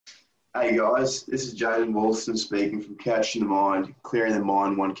Hey guys, this is Jaden Wolston speaking from Couching the Mind, clearing the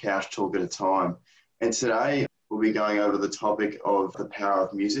mind one couch talk at a time. And today we'll be going over the topic of the power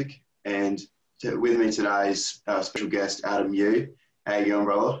of music. And with me today is our special guest, Adam Yu. How you going,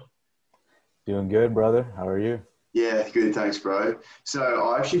 brother? Doing good, brother. How are you? Yeah, good, thanks, bro. So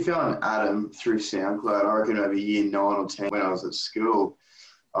I actually found Adam through SoundCloud, I reckon over year 9 or 10 when I was at school.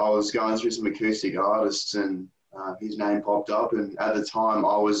 I was going through some acoustic artists and his name popped up. And at the time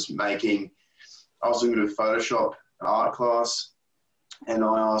I was looking at Photoshop art class, and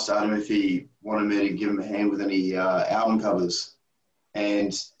I asked Adam if he wanted me to give him a hand with any album covers.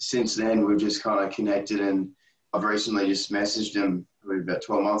 And since then, we've just kind of connected, and I've recently just messaged him probably about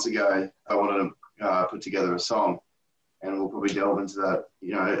 12 months ago. I wanted to put together a song, and we'll probably delve into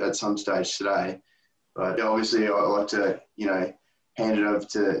that, at some stage today. But obviously, I like to, hand it over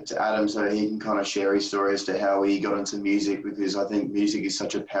to Adam so he can kind of share his story as to how he got into music, because I think music is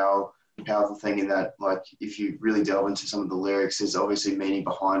such a powerful thing in that, like, if you really delve into some of the lyrics, there's obviously meaning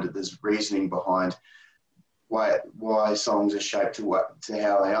behind it. There's reasoning behind why songs are shaped to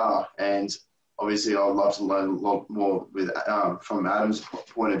how they are. And obviously I'd love to learn a lot more from Adam's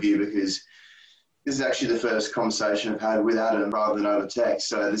point of view, because this is actually the first conversation I've had with Adam rather than over text.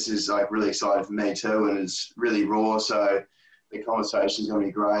 So this is like really exciting for me too, and it's really raw. So the conversation is going to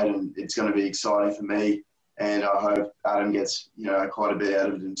be great, and it's going to be exciting for me. And I hope Adam gets, quite a bit out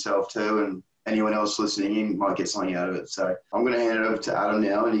of it himself too. And anyone else listening in might get something out of it. So I'm going to hand it over to Adam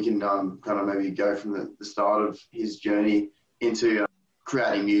now, and he can kind of maybe go from the start of his journey into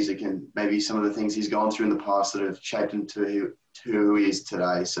creating music, and maybe some of the things he's gone through in the past that have shaped him to who he is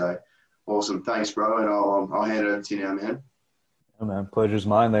today. So awesome. Thanks, bro. And I'll hand it over to you now, man. Oh, man, pleasure's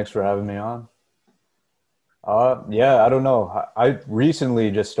mine. Thanks for having me on. Yeah, I don't know. I recently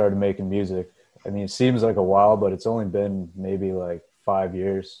just started making music. I mean, it seems like a while, but it's only been maybe like 5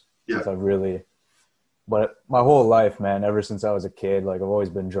 years since I've really, but my whole life, man, ever since I was a kid, like I've always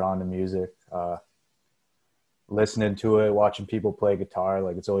been drawn to music, listening to it, watching people play guitar.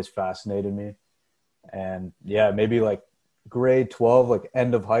 Like it's always fascinated me. And yeah, maybe like grade 12, like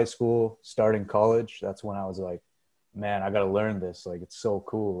end of high school, starting college. That's when I was like, man, I got to learn this. Like, it's so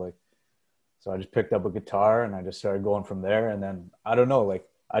cool. Like, so I just picked up a guitar and I just started going from there. And then I don't know, like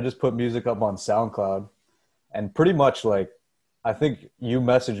I just put music up on SoundCloud, and pretty much like, I think you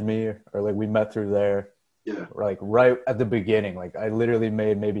messaged me, or like we met through there. Yeah. Like right at the beginning, like I literally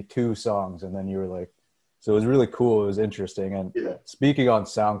made maybe 2 songs, and then you were like, so it was really cool. It was interesting. And speaking on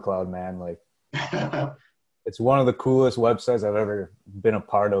SoundCloud, man, like it's one of the coolest websites I've ever been a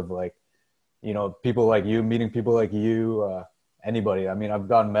part of. Like, people like you, meeting people like you, anybody. I mean, I've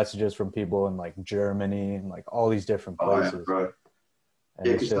gotten messages from people in like Germany and like all these different places. Oh, yeah, bro. And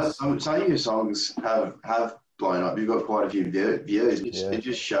Yeah, it's because just, some of your songs have blown up. You've got quite a few views. It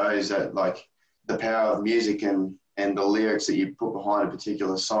just shows that, like, the power of music and the lyrics that you put behind a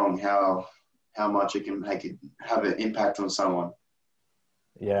particular song, how much it can have an impact on someone.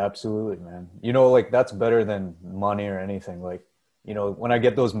 yeah, absolutely, man. Like that's better than money or anything. Like, when I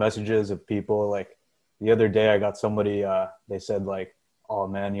get those messages of people, like the other day I got somebody, they said like, oh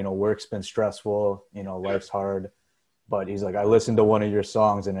man, work's been stressful, life's hard. But he's like, I listened to one of your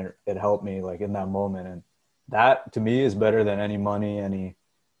songs and it helped me like in that moment. And that to me is better than any money, any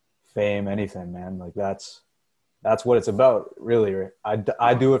fame, anything, man. Like that's what it's about, really.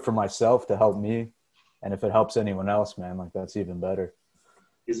 I do it for myself to help me. And if it helps anyone else, man, like that's even better.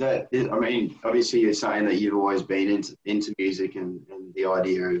 I mean, obviously you're saying that you've always been into music, and the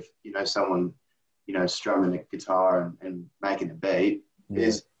idea of, someone, strumming a guitar and making a beat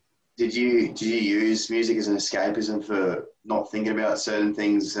Yeah. did you use music as an escapism for not thinking about certain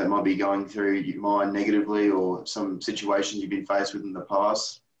things that might be going through your mind negatively, or some situations you've been faced with in the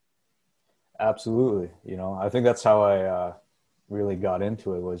past? Absolutely. I think that's how I really got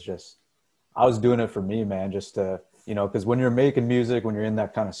into it, was just, I was doing it for me, man, just to, because when you're making music, when you're in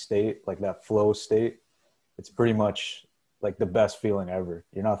that kind of state, like that flow state, it's pretty much like the best feeling ever.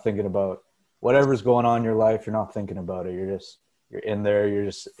 You're not thinking about whatever's going on in your life. You're not thinking about it. You're in there. You're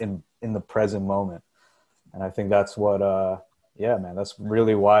just in the present moment. And I think that's what, yeah, man, that's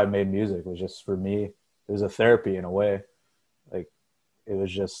really why I made music, was just for me. It was a therapy in a way. Like, it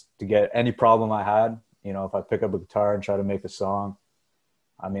was just to get any problem I had, if I pick up a guitar and try to make a song,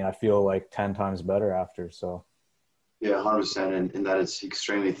 I mean, I feel like 10 times better after. So Yeah, 100%, and that it's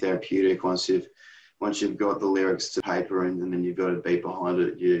extremely therapeutic once you've got the lyrics to paper, and then you've got a beat behind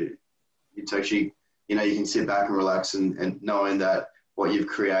it. It's actually, you can sit back and relax, and knowing that what you've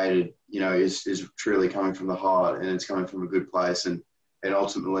created, is truly coming from the heart, and it's coming from a good place, and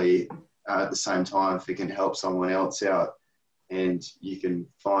ultimately, at the same time, if it can help someone else out, and you can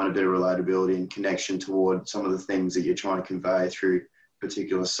find a bit of relatability and connection toward some of the things that you're trying to convey through a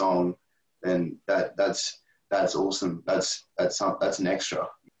particular song, then that's awesome. That's an extra.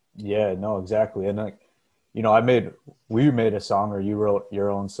 Yeah, no, exactly. And like, you know, we made a song, or you wrote your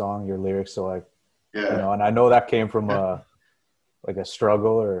own song, your lyrics. So like, Yeah. you know, and I know that came from like a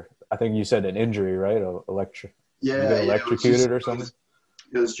struggle, or I think you said an injury, right? You get electrocuted or something.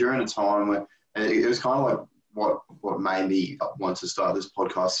 It was during a time when it was kind of like what made me want to start this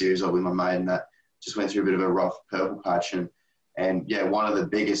podcast series with my mate, and that just went through a bit of a rough purple patch. And yeah, one of the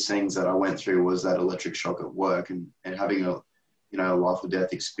biggest things that I went through was that electric shock at work, and having a, you know, life or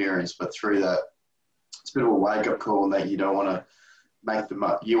death experience. But through that, it's a bit of a wake up call, and that you don't want to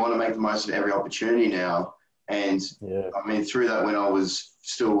you want to make the most of every opportunity now. And yeah. I mean, through that, when I was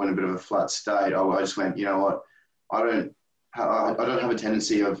still in a bit of a flat state, I just went, you know what, I don't have a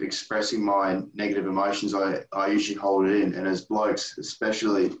tendency of expressing my negative emotions. I usually hold it in. And as blokes,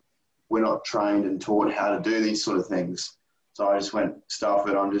 especially, we're not trained and taught how to do these sort of things. So I just went, stuff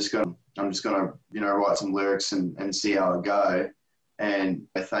it. I'm just gonna, you know, write some lyrics and see how it go. And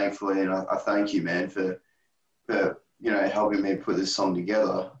thankfully, and I thank you, man, for you know, helping me put this song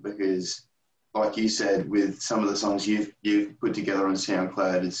together, because like you said, with some of the songs you've put together on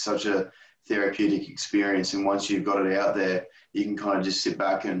SoundCloud, it's such a therapeutic experience. And once you've got it out there, you can kind of just sit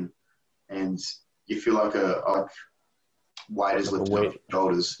back and you feel like a weight is lifted off your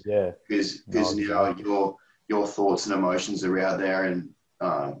shoulders. Yeah. Because now your thoughts and emotions are out there, and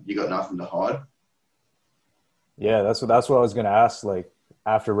you got nothing to hide. Yeah, that's what I was gonna ask. Like,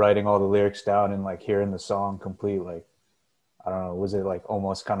 after writing all the lyrics down and like hearing the song complete, like, I don't know, was it like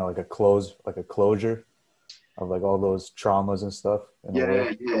almost kind of like a closure of like all those traumas and stuff?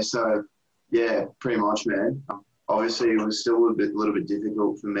 Yeah. So yeah, pretty much, man. Obviously, it was still a little bit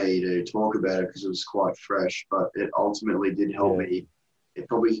difficult for me to talk about it because it was quite fresh, but it ultimately did help me. It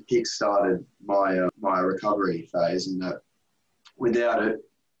probably kick-started my recovery phase, and that without it,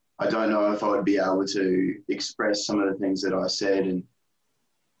 I don't know if I would be able to express some of the things that I said,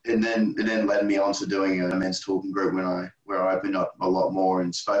 and then led me on to doing a men's talking group where I opened up a lot more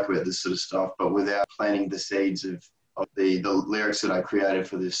and spoke about this sort of stuff. But without planting the seeds of the lyrics that I created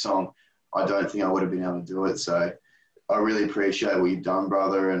for this song, I don't think I would have been able to do it. So I really appreciate what you've done,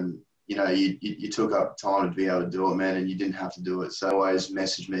 brother. And you know, you took up time to be able to do it, man, and you didn't have to do it. So always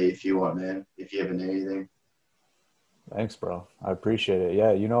message me if you want, man, if you ever need anything. Thanks, bro. I appreciate it.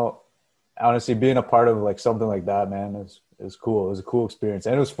 Yeah, you know, honestly, being a part of like something like that, man, is cool. It was a cool experience,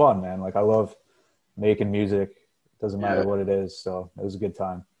 and it was fun, man. Like, I love making music. Doesn't matter what it is. So it was a good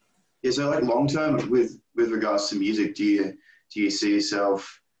time. Yeah. So like long term with regards to music, do you see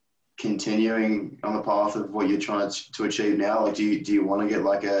yourself continuing on the path of what you're trying to achieve now? Like, do you want to get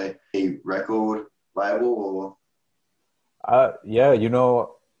like a record label or? Yeah, you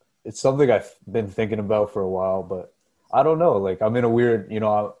know, it's something I've been thinking about for a while, but I don't know. Like, I'm in a weird, you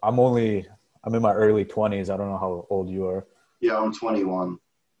know, I'm in my early 20s. I don't know how old you are. Yeah, I'm 21.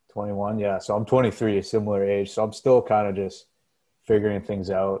 21, yeah. So I'm 23, a similar age. So I'm still kind of just figuring things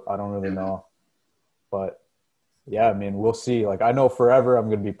out. I don't really know. But yeah, I mean, we'll see. Like, I know forever I'm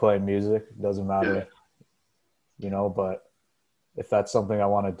going to be playing music. It doesn't matter, you know, but if that's something I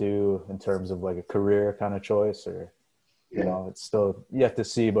want to do in terms of like a career kind of choice, or, you know, it's still yet to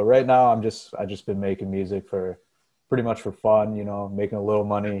see. But right now I just been making music for pretty much for fun, you know, making a little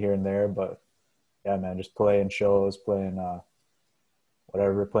money here and there. But yeah, man, just playing shows, playing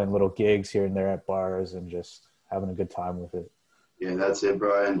playing little gigs here and there at bars, and just having a good time with it. Yeah, that's it,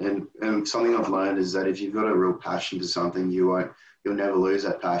 bro. And something I've learned is that if you've got a real passion for something, you'll never lose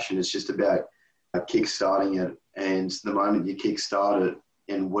that passion. It's just about kick-starting it. And the moment you kick-start it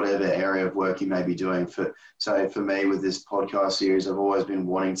in whatever area of work you may be doing, for me with this podcast series, I've always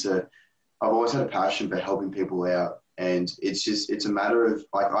had a passion for helping people out. And it's a matter of,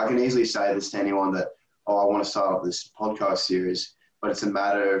 like, I can easily say this to anyone that, I want to start up this podcast series, but it's a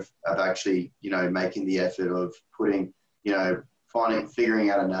matter of actually, you know, making the effort of putting, you know,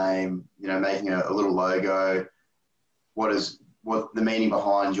 figuring out a name, you know, making a little logo, what the meaning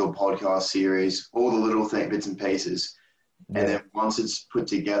behind your podcast series, all the little bits and pieces. Yeah. And then once it's put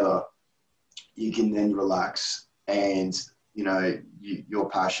together, you can then relax, and, you know, your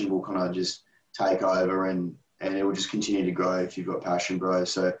passion will kind of just take over, and it will just continue to grow if you've got passion, bro.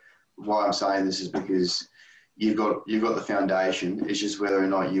 So why I'm saying this is because you've got the foundation. It's just whether or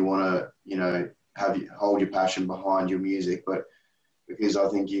not you want to, you know, hold your passion behind your music. But because I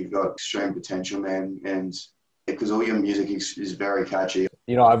think you've got extreme potential, man, and because all your music is very catchy.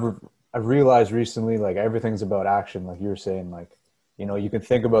 You know, I've realized recently, like, everything's about action, like you were saying. Like, you know, you can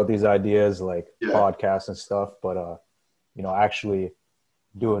think about these ideas like podcasts and stuff, but actually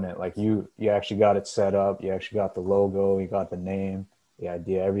doing it. Like you actually got it set up, you actually got the logo, you got the name, the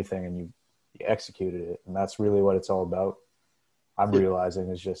idea, everything, and you executed it. And that's really what it's all about. I'm Yeah, realizing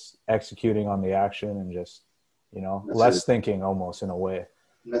is just executing on the action and just, that's it. less thinking almost in a way.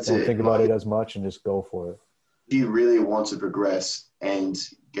 That's Don't it. think about it as much and just go for it. If you really want to progress and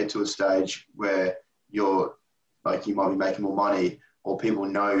get to a stage where you're like you might be making more money or people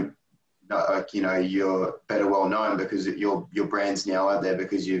know like you're better well known because your brand's now out there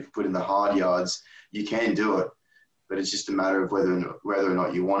because you've put in the hard yards, you can do it, but it's just a matter of whether or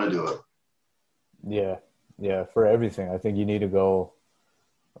not you want to do it. Yeah. Yeah. For everything, I think you need to go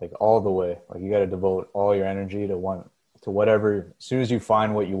like all the way. Like you got to devote all your energy to whatever. As soon as you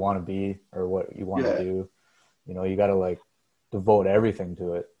find what you want to be or what you want to Yeah, do, you got to like devote everything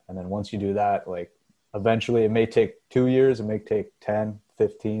to it. And then once you do that, like eventually it may take 2 years, it may take 10,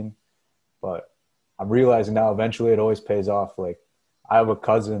 15, but I'm realizing now eventually it always pays off. Like I have a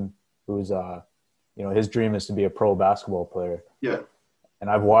cousin who's, his dream is to be a pro basketball player. yeah, And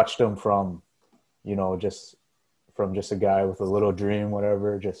I've watched him from, just from just a guy with a little dream,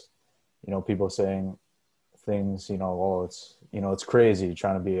 whatever, just, people saying things, oh, it's crazy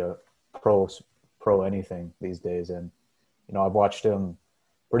trying to be a pro, pro anything these days. And, I've watched him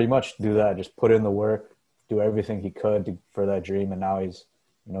pretty much do that, just put in the work, do everything he could for that dream. And now he's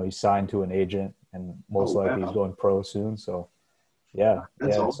signed to an agent and most oh likely he's wow, going pro soon. So yeah,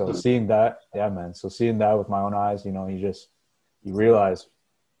 that's yeah. So awesome. seeing that, yeah, man. So seeing that with my own eyes, you realize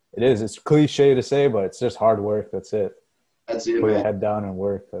it's cliche to say, but it's just hard work. That's it. That's it, Put your man. head down and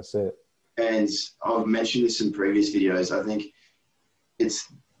work. That's it. And I've mentioned this in previous videos. I think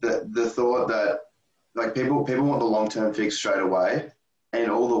it's the thought that like people want the long term fix straight away, and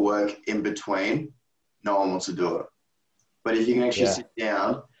all the work in between, no one wants to do it. But if you can actually Yeah. sit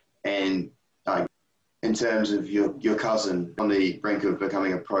down and like in terms of your cousin on the brink of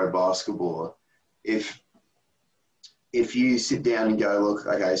becoming a pro basketballer, if if you sit down and go, look,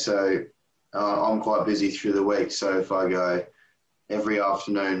 okay, so I'm quite busy through the week, so if I go every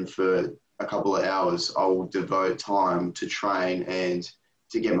afternoon for a couple of hours, I will devote time to train and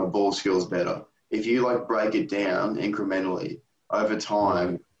to get my ball skills better. If you like break it down incrementally over Yeah.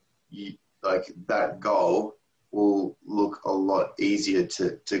 time, you, like that goal will look a lot easier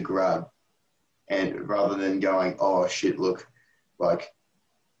to grab. And rather than going, oh shit, look, like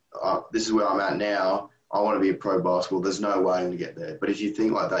this is where I'm at now. I want to be a pro basketball. There's no way I'm going to get there. But if you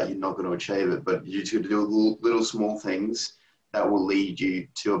think like that, you're not going to achieve it. But you just got to do little small things that will lead you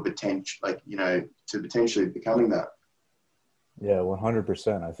to a potential, like, to potentially becoming that. Yeah.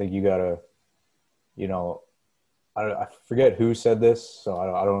 100%. I think you gotta, you know, I forget who said this, so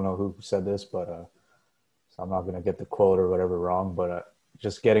I don't know who said this, but so I'm not gonna get the quote or whatever wrong, but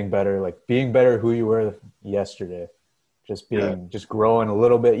just getting better, like being better who you were yesterday, Yeah. just growing a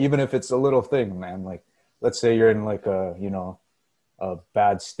little bit, even if it's a little thing, man. Like, let's say you're in like a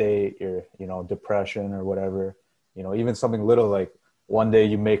bad state, you're, depression or whatever, even something little like one day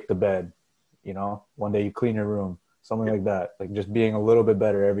you make the bed, one day you clean your room, something Yeah. like that. Like just being a little bit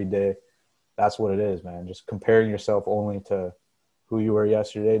better every day. That's what it is, man. Just comparing yourself only to who you were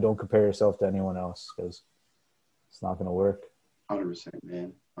yesterday. Don't compare yourself to anyone else because it's not going to work. 100%,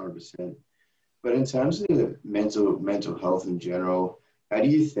 man. 100%. But in terms of mental health in general, how do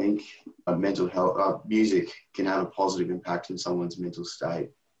you think mental health music can have a positive impact in someone's mental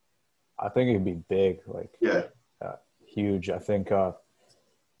state? I think it'd be big, like Yeah. uh, huge. I think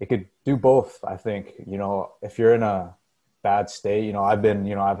it could do both. I think, if you're in a bad state,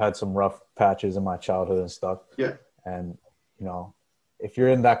 I've had some rough patches in my childhood and stuff. Yeah. And, you know, if you're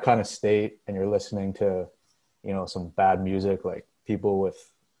in that kind of state and you're listening to, some bad music, like people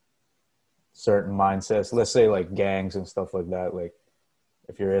with certain mindsets, let's say like gangs and stuff like that, like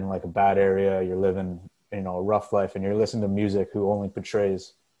if you're in like a bad area, you're living, a rough life and you're listening to music who only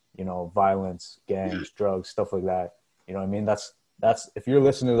portrays, violence, Yeah. gangs, drugs, stuff like that. You know what I mean? That's if you're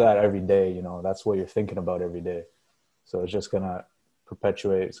listening to that every day, that's what you're thinking about every day. So it's just gonna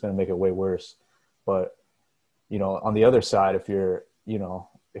perpetuate, it's gonna make it way worse. But, on the other side, if you're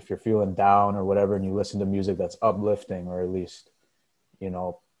feeling down or whatever and you listen to music that's uplifting or at least, you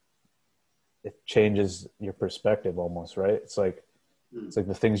know, it changes your perspective almost, right? Mm. It's like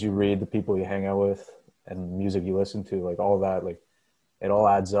the things you read, the people you hang out with, and music you listen to, like all that, like it all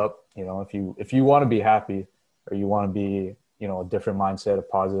adds up. If you want to be happy or you want to be, a different mindset, a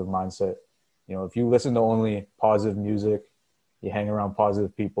positive mindset, if you listen to only positive music, you hang around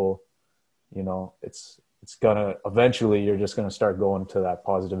positive people, it's gonna eventually you're just gonna start going to that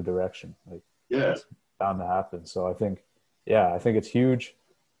positive direction. Like Yeah. it's bound to happen. So I think, yeah, I think it's huge.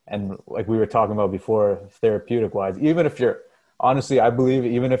 And like we were talking about before, therapeutic wise, even if you're honestly, I believe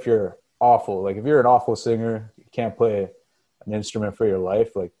even if you're awful, like if you're an awful singer, you can't play an instrument for your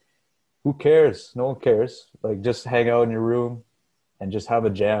life, like who cares? No one cares. Like just hang out in your room and just have a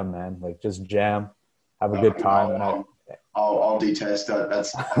jam, man. Like just jam, have a good time. And I'll detest that.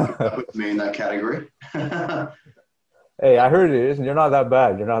 That puts me in that category. hey, I heard it is, and you're not that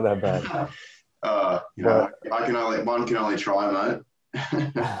bad. You're not that bad. But One can only try, mate.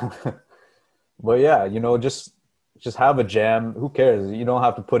 but yeah, just have a jam. Who cares? You don't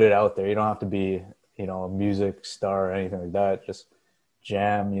have to put it out there. You don't have to be, a music star or anything like that. Just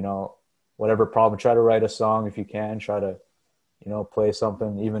jam, whatever problem. Try to write a song if you can. Try to, play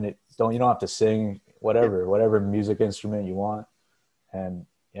something. Even it don't you don't have to sing. Whatever music instrument you want. And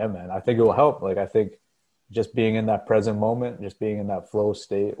yeah, man, I think it will help. Like I think just being in that present moment, just being in that flow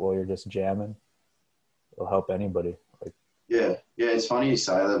state while you're just jamming, it'll help anybody. Like Yeah, it's funny you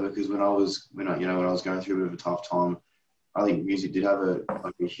say that because when I was going through a bit of a tough time, I think music did have a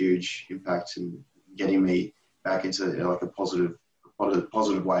huge impact in getting me back into like a positive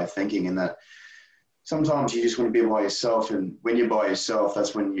way of thinking. And that sometimes you just want to be by yourself, and when you're by yourself,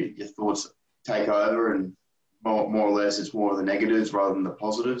 that's when your thoughts take over, and more or less it's more of the negatives rather than the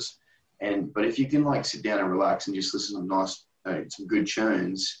positives. But if you can like sit down and relax and just listen to some good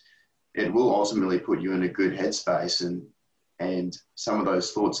tunes, it will ultimately put you in a good headspace, and some of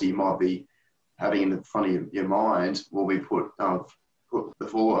those thoughts that you might be having in the front of your mind will be put the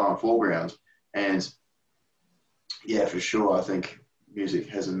foreground. And yeah, for sure, I think music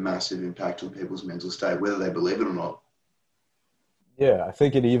has a massive impact on people's mental state, whether they believe it or not. yeah, I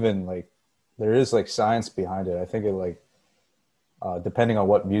think it even like there is like science behind it. I think it like depending on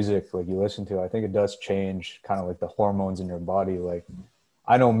what music like you listen to, I think it does change kind of like the hormones in your body. Like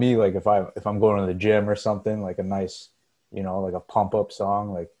I know me, like if I'm going to the gym or something, like a nice, like a pump up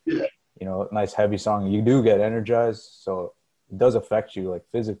song, like Yeah, a nice heavy song, you do get energized. So it does affect you like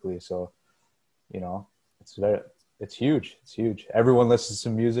physically. So, you know, it's huge. It's huge. Everyone listens to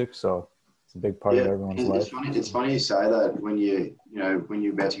music, so it's a big part of yeah. everyone's It's life. funny. It's funny you say that when when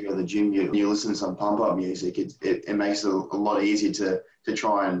you're about to go to the gym, you listen to some pump up music. It makes it a lot easier to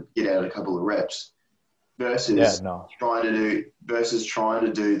try and get out a couple of reps Yeah, versus no. trying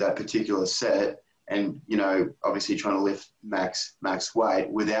to do that particular set, and obviously trying to lift max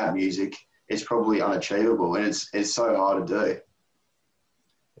weight without music. It's probably unachievable, and it's so hard to do.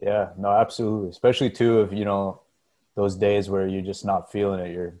 Yeah, no, absolutely. Especially too if, those days where you're just not feeling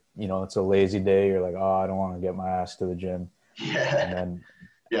it. It's a lazy day. You're like, oh, I don't want to get my ass to the gym. And Yeah, then and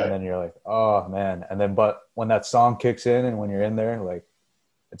yeah, then you're like, oh man. And then but when that song kicks in and when you're in there, like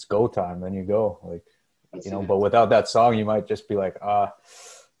it's go time, then you go. Like, that's but it. without that song you might just be like,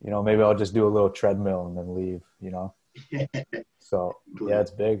 maybe I'll just do a little treadmill and then leave. So yeah, Completely,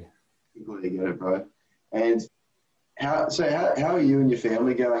 it's big. completely get it, bro. And how are you and your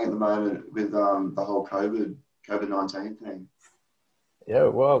family going at the moment with the whole COVID-19 thing? Yeah,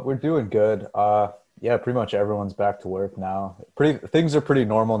 well, we're doing good. Yeah, pretty much everyone's back to work now. Things are pretty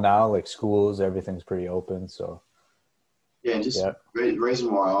normal now, like schools, everything's pretty open. So Yeah, and just yeah,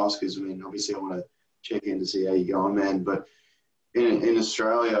 reason why I ask is, I mean, obviously I want to check in to see how you're going, man. But in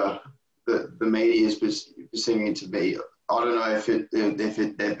Australia, the media is perceiving it to be. I don't know if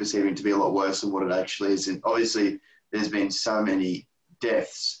they're perceiving it to be a lot worse than what it actually is. And obviously, there's been so many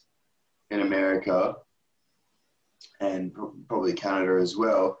deaths in America and probably Canada as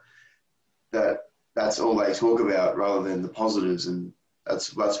well, that that's all they talk about rather than the positives. And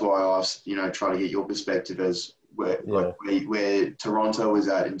that's why I asked, try to get your perspective as yeah, where Toronto is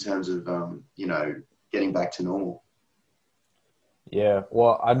at in terms of getting back to normal. yeah.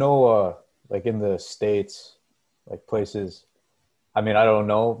 Well, I know, like in the States, like places. I mean, I don't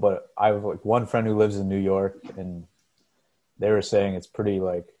know, but I have like one friend who lives in New York, and they were saying it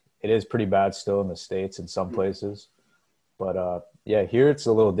is pretty bad still in the States in some places. But yeah, here it's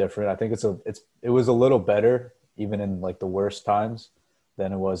a little different. I think it was a little better even in like the worst times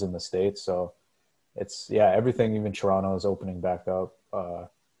than it was in the States. So it's yeah, everything even Toronto is opening back up.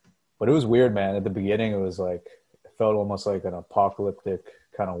 But it was weird, man. At the beginning, it was like it felt almost like an apocalyptic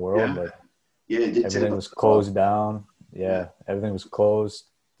kind of world. Yeah, Like yeah, it did seem everything like was a lot. closed down. Yeah, Yeah, everything was closed.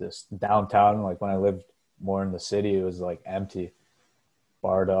 This downtown, like when I lived more in the city, it was like empty,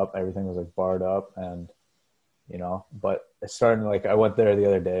 barred up. Everything was like barred up, and but it's starting like I went there the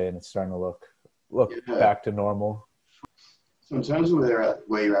other day and it's starting to look yeah. back to normal. So in terms of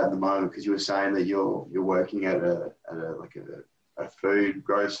where you're at the moment, because you were saying that you're working at a food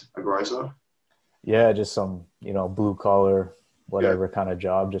grocer. Yeah, just some blue collar Yeah, whatever kind of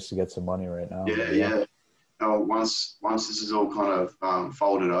job just to get some money right now. yeah, But yeah, yeah. once this is all kind of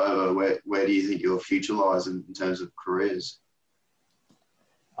folded over, where do you think your future lies in terms of careers?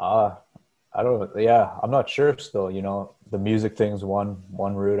 Uh, I don't, yeah, I'm not sure still, you know, the music thing's one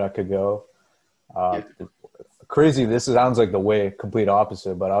route I could go. Uh, Yeah, Crazy. This sounds like the way complete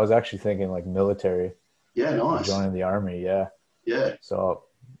opposite, but I was actually thinking like military, yeah, like nice. joining the army. Yeah. Yeah, So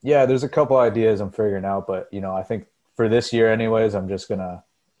yeah, there's a couple ideas I'm figuring out, but you know, I think for this year anyways, I'm just gonna,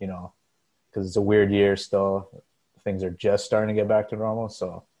 you know, because it's a weird year still. Things are just starting to get back to normal.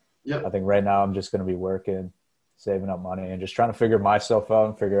 So I yep, think right now I'm just gonna be working, saving up money and just trying to figure myself out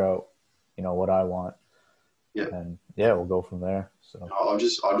and figure out, you know, what I want. yep. And yeah, we'll go from there. So I've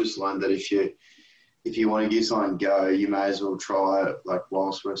just learned that if you want to give something a go, you may as well try it like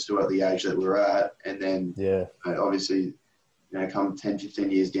whilst we're still at the age that we're at, and then yeah. obviously, come 10, 15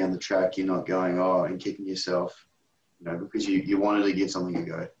 years down the track, you're not going, oh, and kicking yourself, because you wanted to give something a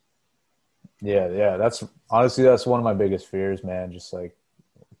go. Yeah, yeah. That's honestly that's one of my biggest fears, man. Just like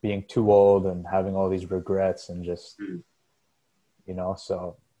being too old and having all these regrets and just, Mm. you know,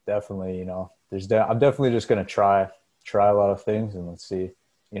 so definitely, you know, I'm definitely just going to try a lot of things and let's see,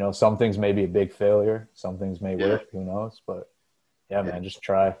 you know, some things may be a big failure. Some things may Yeah, work, who knows, but yeah, yeah, man, just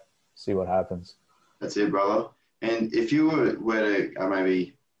try, see what happens. that's it, brother. And if you were to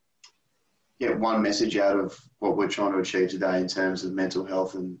maybe get one message out of what we're trying to achieve today in terms of mental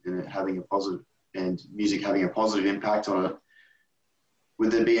health and having a positive and music having a positive impact on it,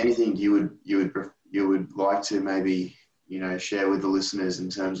 would there be anything you would like to maybe share with the listeners in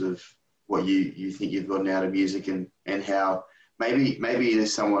terms of what you think you've gotten out of music and how maybe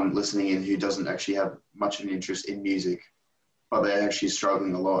there's someone listening in who doesn't actually have much of an interest in music, but they're actually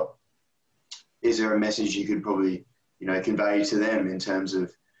struggling a lot. Is there a message you could probably convey to them in terms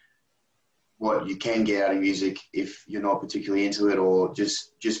of what you can get out of music if you're not particularly into it, or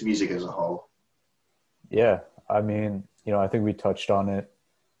just music as a whole? Yeah. I mean, you know, I think we touched on it.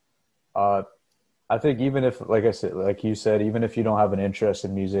 Uh, I think even if, like I said, like you said, even if you don't have an interest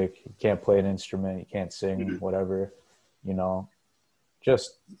in music, you can't play an instrument, you can't sing, Mhm. whatever, you know,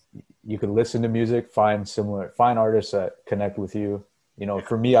 just you could listen to music, find artists that connect with you. You know,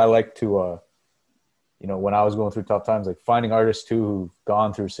 for me, I like to, you know, when I was going through tough times, like finding artists too who've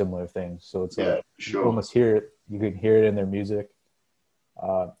gone through similar things. So it's Yeah, like you can sure. almost hear it, you can hear it in their music.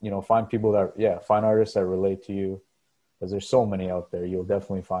 You know, find people that, yeah, find artists that relate to you because there's so many out there. You'll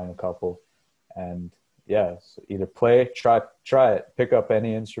definitely find a couple, and yeah, so either try it, pick up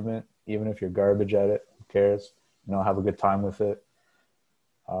any instrument, even if you're garbage at it. Who cares? You know, have a good time with it.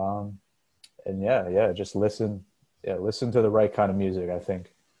 Um, and yeah, just listen. Yeah, listen to the right kind of music. I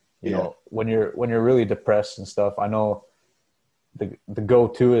think, you Yeah, know, when you're really depressed and stuff. I know the go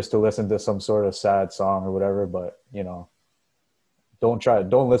to is to listen to some sort of sad song or whatever, but you know,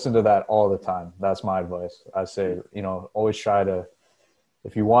 don't listen to that all the time. That's my advice. I say, you know, always try to,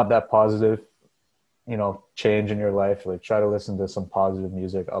 if you want that positive, you know, change in your life, like try to listen to some positive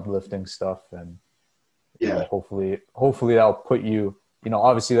music, uplifting stuff, and you yeah, know, hopefully that'll put you, you know,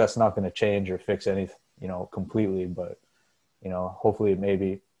 obviously that's not going to change or fix anything, you know, completely, but you know, hopefully it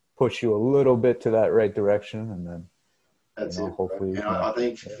maybe push you a little bit to that right direction, and then you that's know, it, bro. hopefully you And can, I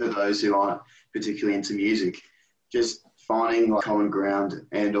think yeah, for those who aren't particularly into music, just finding like common ground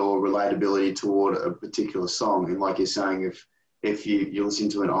and or relatability toward a particular song. And like you're saying, if you listen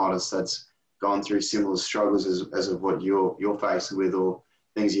to an artist that's gone through similar struggles as of what you're facing with, or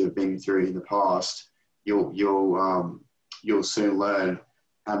things you've been through in the past, you'll soon learn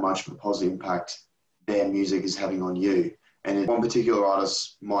how much of a positive impact their music is having on you. And if one particular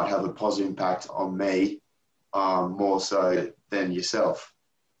artist might have a positive impact on me, more so than yourself.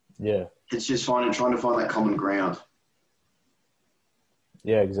 yeah, It's just trying to find that common ground.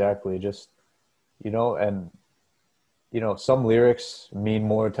 yeah, exactly. Just, you know, and you know, some lyrics mean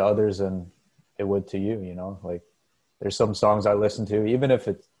more to others than it would to you. You know, like there's some songs I listen to, even if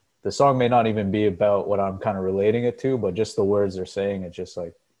the song may not even be about what I'm kind of relating it to, but just the words they're saying, it's just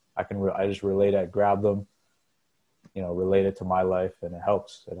like I just relate, I grab them, you know, relate it to my life, and it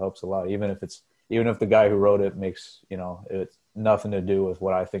helps a lot, even if the guy who wrote it makes, you know, it's nothing to do with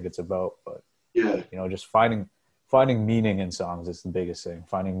what I think it's about, but Yeah. you know, just finding meaning in songs is the biggest thing,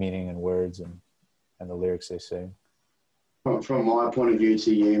 finding meaning in words and the lyrics they sing. From my point of view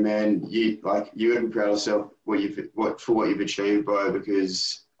to you, man, you gotta be proud of yourself what you've achieved, bro.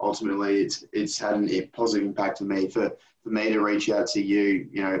 Because ultimately, it's had a positive impact on me. For me to reach out to you,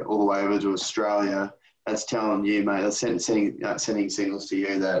 all the way over to Australia, that's telling you, mate. That's sending signals to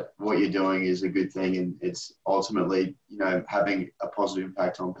you that what you're doing is a good thing, and it's ultimately, having a positive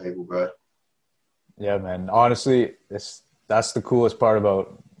impact on people, bro. Yeah, man. Honestly, that's the coolest part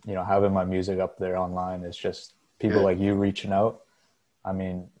about you know, having my music up there online is just people Yeah. like you reaching out. I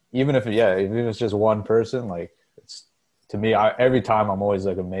mean, even if it's just one person, like it's to me, every time I'm always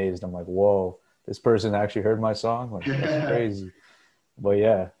like amazed. I'm like, whoa, this person actually heard my song. Like that's crazy. But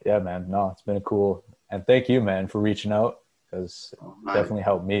yeah, man. No, it's been cool. And thank you, man, for reaching out because Oh, it mate. definitely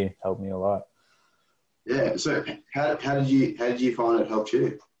helped me a lot. Yeah. So how did you find it helped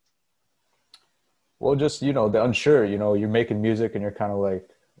you? Well, just, you know, the unsure, you know, you're making music and you're kind of like,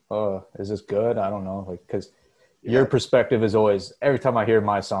 oh, is this good? I don't know. Like, cause your Yeah. perspective is always, every time I hear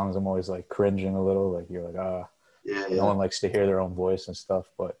my songs, I'm always like cringing a little. Like you're like, Yeah. no Yeah. one likes to hear their own voice and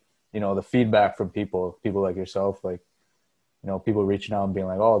stuff. But, you know, the feedback from people like yourself, like, you know, people reaching out and being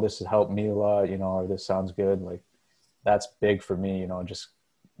like, oh, this has helped me a lot, you know, or this sounds good. Like that's big for me, you know, it just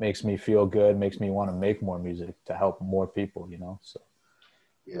makes me feel good, makes me want to make more music to help more people, you know? So,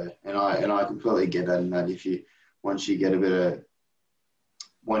 Yeah. And I completely get that. And that if you once you get a bit of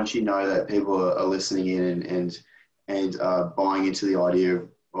once you know that people are listening in and buying into the idea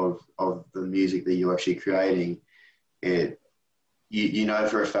of the music that you're actually creating, it you know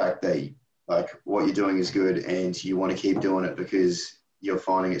for a fact that like what you're doing is good and you want to keep doing it because you're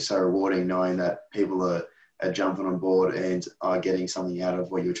finding it so rewarding knowing that people are jumping on board and are getting something out of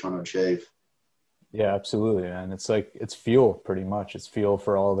what you're trying to achieve. yeah, absolutely, man. It's like it's fuel pretty much. It's fuel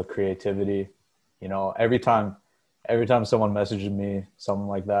for all the creativity. You know, every time someone messages me something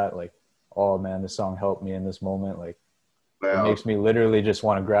like that, like, oh man, this song helped me in this moment, like it Wow. makes me literally just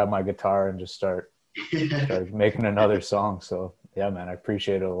want to grab my guitar and just start making another song. So yeah, man, I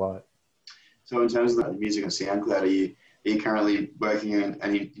appreciate it a lot. So in terms of the music on SoundCloud, are you currently working on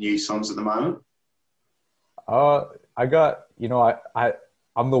any new songs at the moment? I got, you know,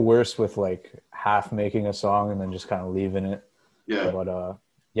 I'm the worst with like half making a song and then just kind of leaving it. Yeah. But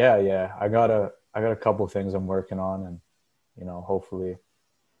yeah, I got a couple things I'm working on, and you know, hopefully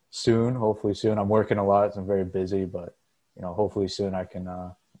soon. I'm working a lot, so I'm very busy, but you know, hopefully soon I can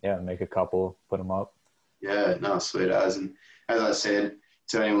yeah, make a couple, put them up. Yeah, no, sweet as. And as I said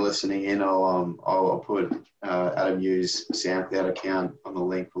to anyone listening in, I'll put Adam Hughes' SoundCloud account on the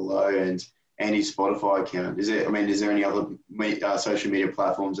link below and Andy's Spotify account. Is there any other social media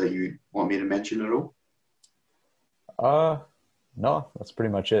platforms that you want me to mention at all? Uh no, that's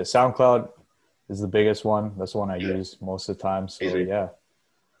pretty much it. SoundCloud is the biggest one. That's the one I Yeah, use most of the time. So easy, yeah.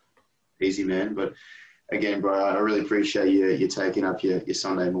 easy, man. But again, bro, I really appreciate you taking up your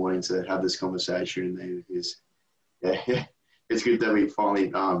Sunday morning to have this conversation with me because yeah, it's good that we finally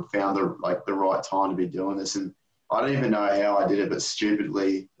found the right time to be doing this. And I don't even know how I did it, but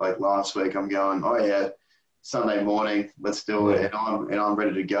stupidly, like last week, I'm going, oh yeah, Sunday morning, let's do it, Yeah. and I'm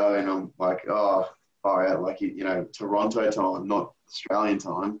ready to go, and I'm like, oh, far out, like Toronto time, not Australian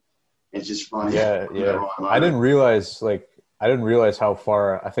time. It's just funny Yeah, that yeah. right moment. I didn't realize how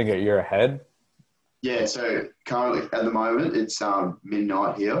far I think that you're ahead. Yeah, so currently at the moment it's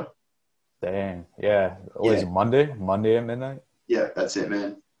midnight here. Dang. Yeah. Was Yeah, it Monday? Monday at midnight? yeah, that's it,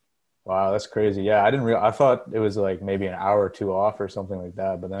 man. Wow, that's crazy. Yeah, I thought it was like maybe an hour or two off or something like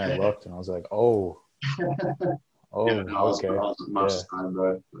that, but then I looked and I was like, Yeah, oh, no, I okay. was much Yeah. the same,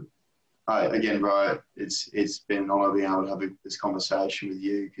 bro. Again, bro, it's been an honor being able to have this conversation with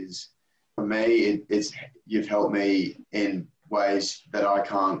you because for me, it's you've helped me in ways that I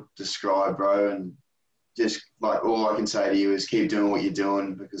can't describe, bro. And just like all I can say to you is keep doing what you're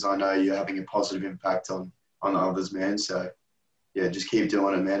doing because I know you're having a positive impact on others, man. So yeah, just keep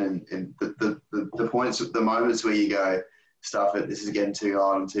doing it, man. And the points, the moments where you go, stuff it, this is getting too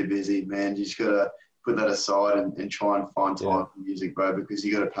hard, I'm too busy, man. You just gotta put that aside and try and find Yeah. time for music, bro, because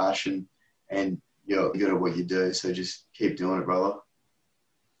you got a passion and you're good at what you do. So just keep doing it, brother.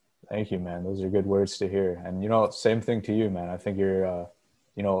 Thank you, man. Those are good words to hear. And you know, same thing to you, man. I think you're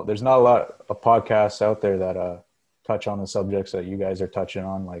you know, there's not a lot of podcasts out there that touch on the subjects that you guys are touching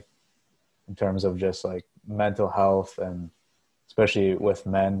on, like in terms of just like mental health and especially with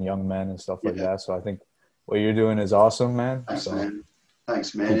men, young men and stuff like Yeah, that. So I think what you're doing is awesome, man. thanks, So man.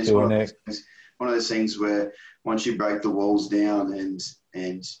 Thanks, man. keep It's doing it. one of those things where once you break the walls down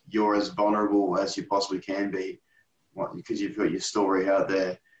and you're as vulnerable as you possibly can be, because you've got your story out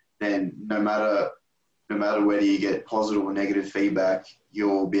there, then no matter whether you get positive or negative feedback,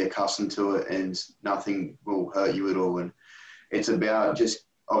 you'll be accustomed to it and nothing will hurt you at all. And it's about just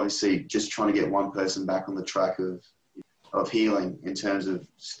obviously just trying to get one person back on the track of healing in terms of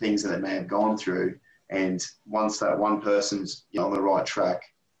things that they may have gone through. And once that one person's on the right track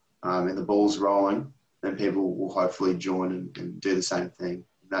and the ball's rolling, then people will hopefully join and do the same thing.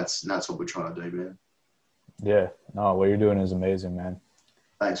 That's what we're trying to do, man. Yeah. No, what you're doing is amazing, man.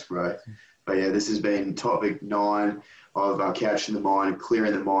 Thanks, bro. But yeah, this has been topic 9 of Couch in the Mind,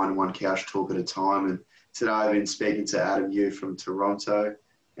 clearing the mind, one couch talk at a time. And today I've been speaking to Adam Yu from Toronto,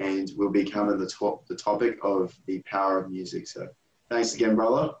 and we'll be covering the topic of the power of music. So thanks again,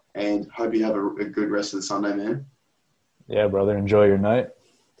 brother, and hope you have a good rest of the Sunday, man. Yeah, brother. Enjoy your night.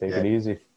 Take Yeah. it easy.